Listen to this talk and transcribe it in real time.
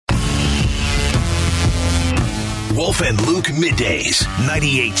Wolf and Luke middays,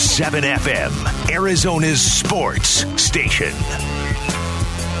 98.7 FM, Arizona's sports station.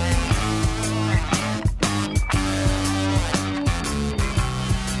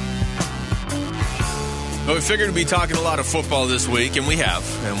 Well, we figured we'd be talking a lot of football this week, and we have,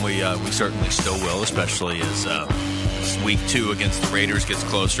 and we certainly still will, especially as week 2 against the Raiders gets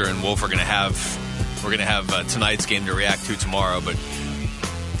closer, and Wolf, we're going to have tonight's game to react to tomorrow, but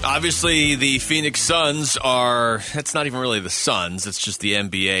obviously the Phoenix Suns it's not even really the Suns, it's just the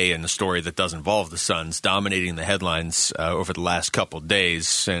NBA and the story that does involve the Suns dominating the headlines over the last couple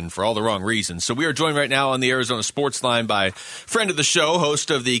days, and for all the wrong reasons. So we are joined right now on the Arizona Sports Line by friend of the show,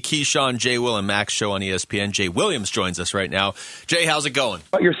 host of the Keyshawn, JWill, and Max show on ESPN. Jay Williams joins us right now. Jay, how's it going?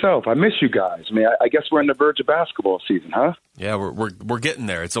 How about yourself? I miss you guys. I mean, I guess we're on the verge of basketball season, huh? Yeah, we're getting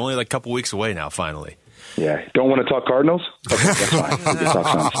there. It's only like a couple weeks away now, finally. Yeah. Don't want to talk Cardinals? Okay, that's fine. We can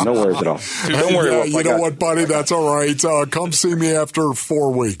talk Suns. No worries at all. Don't worry. Yeah, you know what, buddy? That's all right. Come see me after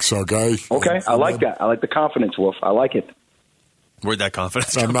 4 weeks, okay? Okay. I like that. I like the confidence, Wolf. I like it. Where'd that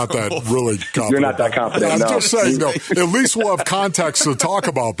confidence I'm not that really confident. You're not that confident, I'm no. just saying, no. At least we'll have context to talk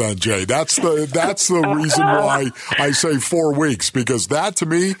about that, Jay. That's the reason why I say 4 weeks, because that, to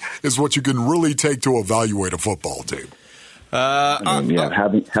me, is what you can really take to evaluate a football team.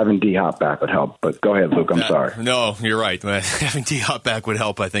 Having D-Hop back would help. But go ahead, Luke. I'm sorry. No, you're right. Having D-Hop back would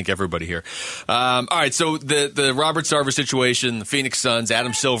help, I think, everybody here. All right, so the Robert Sarver situation, the Phoenix Suns,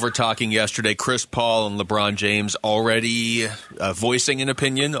 Adam Silver talking yesterday, Chris Paul and LeBron James already voicing an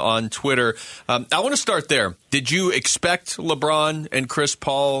opinion on Twitter. I want to start there. Did you expect LeBron and Chris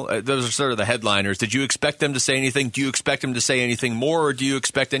Paul, those are sort of the headliners, did you expect them to say anything? Do you expect them to say anything more, or do you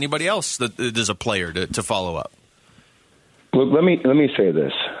expect anybody else that is a player to follow up? Look, let me say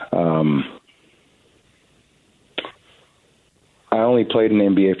this. I only played in the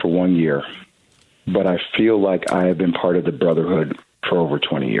NBA for 1 year, but I feel like I have been part of the brotherhood for over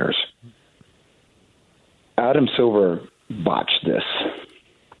 20 years. Adam Silver botched this.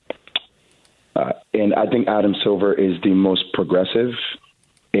 And I think Adam Silver is the most progressive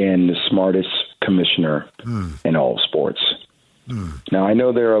and the smartest commissioner in all sports. Now, I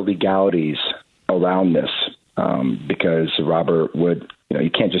know there are legalities around this. Because Robert would,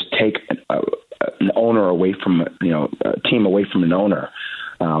 you can't just take an owner away from, a team away from an owner.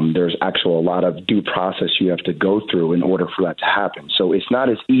 There's a lot of due process you have to go through in order for that to happen. So it's not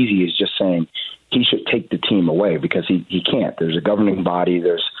as easy as just saying he should take the team away, because he can't. There's a governing body.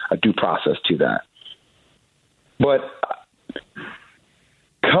 There's a due process to that. But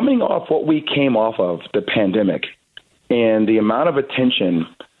coming off what we came off of, the pandemic, and the amount of attention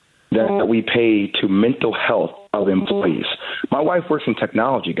that we pay to mental health of employees. My wife works in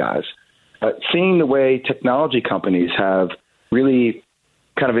technology, guys. Seeing the way technology companies have really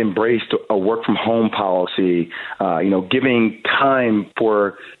kind of embraced a work-from-home policy, giving time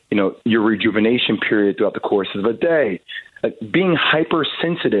for, your rejuvenation period throughout the course of a day, being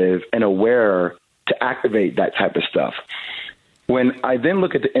hypersensitive and aware to activate that type of stuff. When I then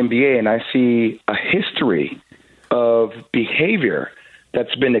look at the NBA and I see a history of behavior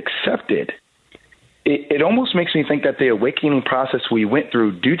that's been accepted, it almost makes me think that the awakening process we went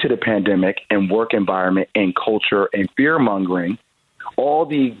through due to the pandemic and work environment and culture and fear-mongering, all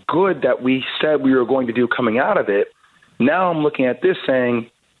the good that we said we were going to do coming out of it, now I'm looking at this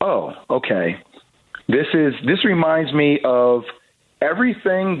saying, oh, okay, this reminds me of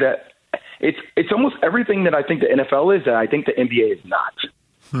everything that it's almost everything that I think the NFL is that I think the NBA is not.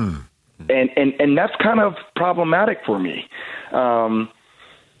 And that's kind of problematic for me.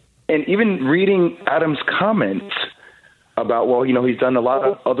 And even reading Adam's comments about, he's done a lot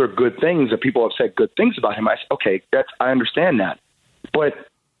of other good things that people have said good things about him. I said, okay, I understand that. But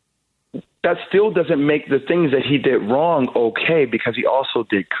that still doesn't make the things that he did wrong okay, because he also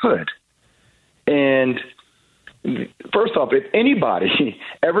did good. And first off, if anybody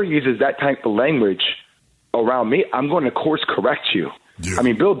ever uses that type of language around me, I'm going to course correct you. Yeah. I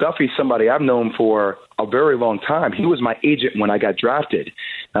mean, Bill Duffy's somebody I've known for a very long time. He was my agent when I got drafted.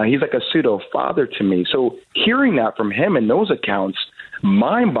 He's like a pseudo father to me. So hearing that from him in those accounts,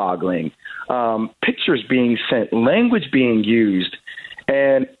 mind-boggling, pictures being sent, language being used.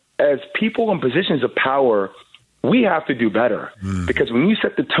 And as people in positions of power, we have to do better. Because when you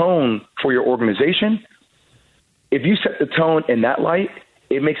set the tone for your organization, if you set the tone in that light,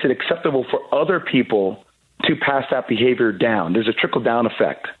 it makes it acceptable for other people to pass that behavior down. There's a trickle-down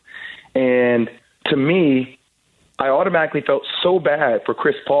effect. And to me, I automatically felt so bad for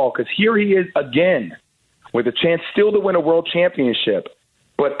Chris Paul, because here he is again with a chance still to win a world championship.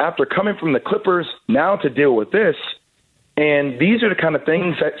 But after coming from the Clippers now to deal with this, And these are the kind of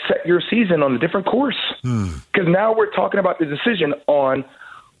things that set your season on a different course. Because now we're talking about the decision on,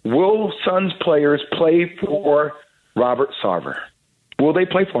 will Suns players play for Robert Sarver? Will they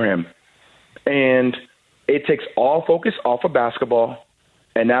play for him? And it takes all focus off of basketball,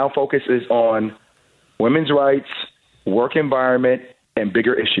 and now focus is on women's rights, work environment, and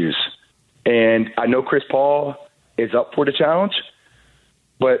bigger issues. And I know Chris Paul is up for the challenge,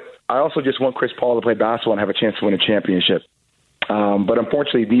 but I also just want Chris Paul to play basketball and have a chance to win a championship. But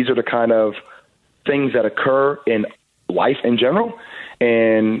unfortunately, these are the kind of things that occur in life in general.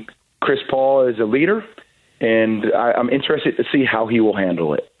 And Chris Paul is a leader, and I'm interested to see how he will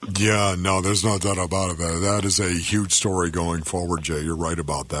handle it. Yeah, no, there's no doubt about it. That is a huge story going forward, Jay. You're right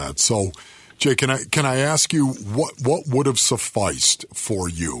about that. So, Jay, can I ask you what would have sufficed for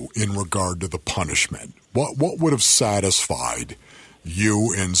you in regard to the punishment? What would have satisfied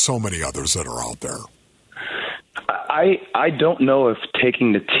you and so many others that are out there? I don't know if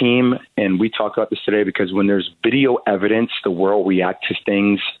taking the team, and we talked about this today, because when there's video evidence, the world reacts to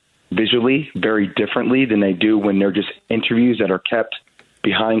things visually very differently than they do when they're just interviews that are kept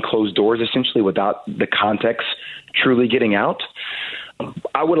behind closed doors, essentially, without the context truly getting out.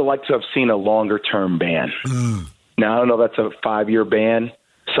 I would have liked to have seen a longer-term ban. Now, I don't know if that's a 5-year ban,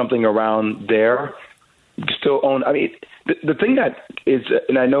 something around there. Still own. I mean, the thing that is,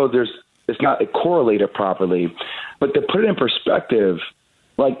 and I know it's not correlated properly, but to put it in perspective,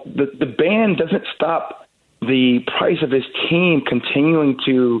 like the ban doesn't stop the price of his team continuing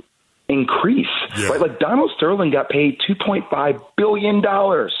to increase. Yeah. Right? Like Donald Sterling got paid $2.5 billion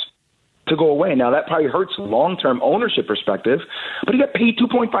to go away. Now, that probably hurts long-term ownership perspective, but he got paid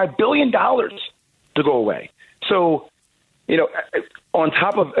 $2.5 billion to go away. So, on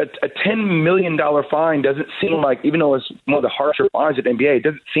top of a $10 million fine doesn't seem like, even though it's one of the harsher fines at the NBA, it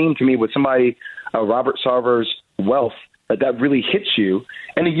doesn't seem to me with somebody, Robert Sarver's wealth, that really hits you.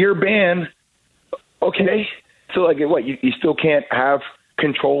 And a year ban, okay. So, like, what, you still can't have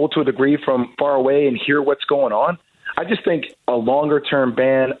control to a degree from far away and hear what's going on? I just think a longer-term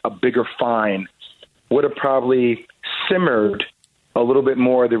ban, a bigger fine, would have probably simmered a little bit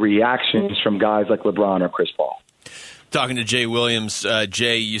more of the reactions from guys like LeBron or Chris Paul. Talking to Jay Williams.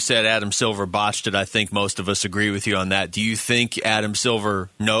 Jay, you said Adam Silver botched it. I think most of us agree with you on that. Do you think Adam Silver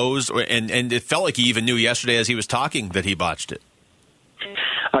knows, and it felt like he even knew yesterday as he was talking that he botched it?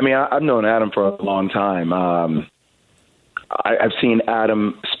 I mean, I've known Adam for a long time. I've seen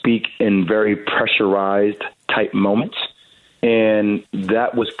Adam speak in very pressurized type moments, and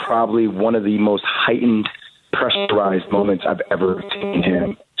that was probably one of the most heightened pressurized moments I've ever seen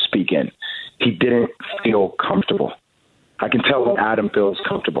him speak in. He didn't feel comfortable. I can tell when Adam feels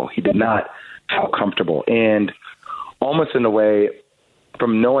comfortable. He did not feel comfortable. And almost in a way,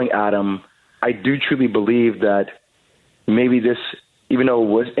 from knowing Adam, I do truly believe that maybe this, even though it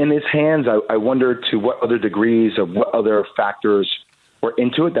was in his hands, I wonder to what other degrees of what other factors were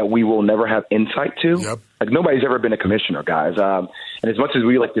into it that we will never have insight to. Yep. Like, nobody's ever been a commissioner, guys. And as much as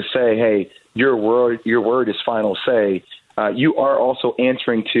we like to say, hey, your word is final say, you are also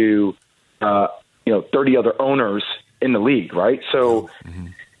answering to 30 other owners in the league, right? So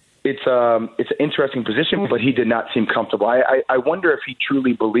it's an interesting position, but he did not seem comfortable. I wonder if he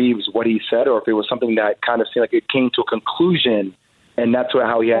truly believes what he said, or if it was something that kind of seemed like it came to a conclusion, and that's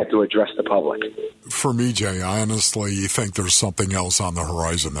how he had to address the public. For me, Jay, I honestly think there's something else on the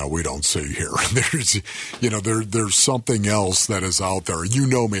horizon that we don't see here. There's something else that is out there. You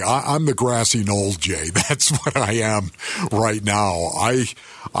know me. I'm the grassy knoll, Jay. That's what I am right now.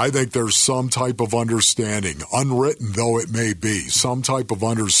 I think there's some type of understanding, unwritten though it may be, some type of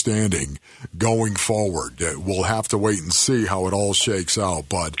understanding going forward. We'll have to wait and see how it all shakes out,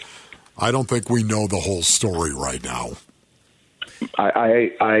 but I don't think we know the whole story right now.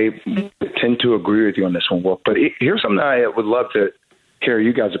 I tend to agree with you on this one, Wolf. But here's something I would love to hear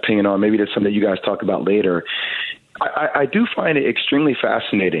you guys' opinion on. Maybe that's something that you guys talk about later. I do find it extremely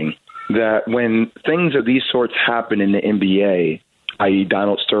fascinating that when things of these sorts happen in the NBA, i.e.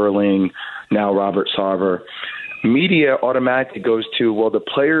 Donald Sterling, now Robert Sarver, media automatically goes to, well, the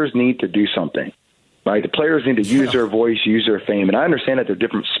players need to do something, right? The players need to use their voice, use their fame. And I understand that they're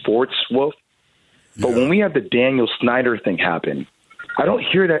different sports, Wolf. But when we have the Daniel Snyder thing happen, I don't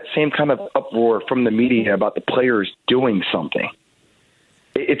hear that same kind of uproar from the media about the players doing something.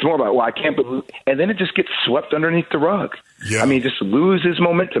 It's more about, well, I can't believe, and then it just gets swept underneath the rug. Yeah. I mean, it just loses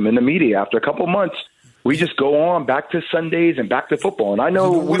momentum in the media. After a couple of months, we just go on back to Sundays and back to football. And I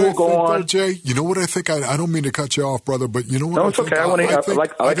know we will go on. Jay, you know what I think? I don't mean to cut you off, brother, but you know what I think? No, it's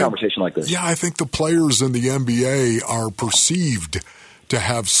okay. I like conversation like this. Yeah, I think the players in the NBA are perceived to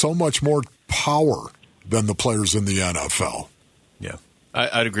have so much more power than the players in the NFL. Yeah,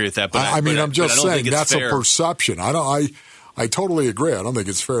 I'd agree with that. But I'm just saying that's fair. A perception. I totally agree. I don't think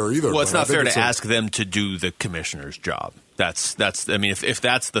it's fair either. Well, it's not fair to ask them to do the commissioner's job. That's. I mean, if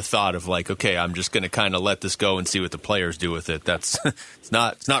that's the thought of like, okay, I'm just going to kind of let this go and see what the players do with it. That's it's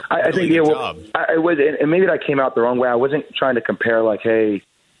not. Really I think their job. I was, and maybe that came out the wrong way. I wasn't trying to compare like, hey,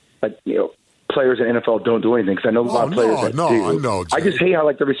 like players in NFL don't do anything because I know a lot of players that do. I know. Jay. I just hate how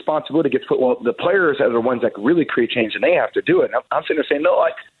like the responsibility gets put. Well, the players are the ones that really create change and they have to do it. And I'm sitting there saying, no,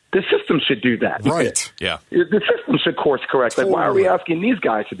 like the system should do that. Right. Yeah. The system should course correct. Like, why are we asking these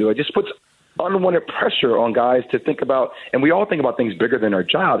guys to do it? It just puts unwanted pressure on guys to think about, and we all think about things bigger than our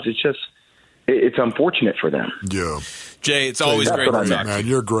jobs. It's just, it's unfortunate for them. Yeah. Jay, it's always great to talk to you. Man,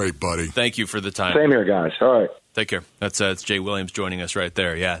 you're great, buddy. Thank you for the time. Same here, guys. All right. Take care. That's it's Jay Williams joining us right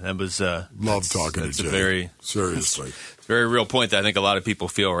there. Yeah, that was love talking to Jay. Seriously, it's a very real point that I think a lot of people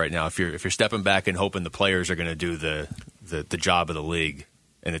feel right now. If you're stepping back and hoping the players are going to do the job of the league,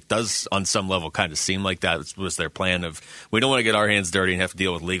 and it does on some level kind of seem like that was their plan of we don't want to get our hands dirty and have to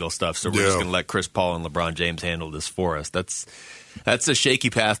deal with legal stuff, so we're just going to let Chris Paul and LeBron James handle this for us. That's a shaky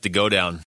path to go down.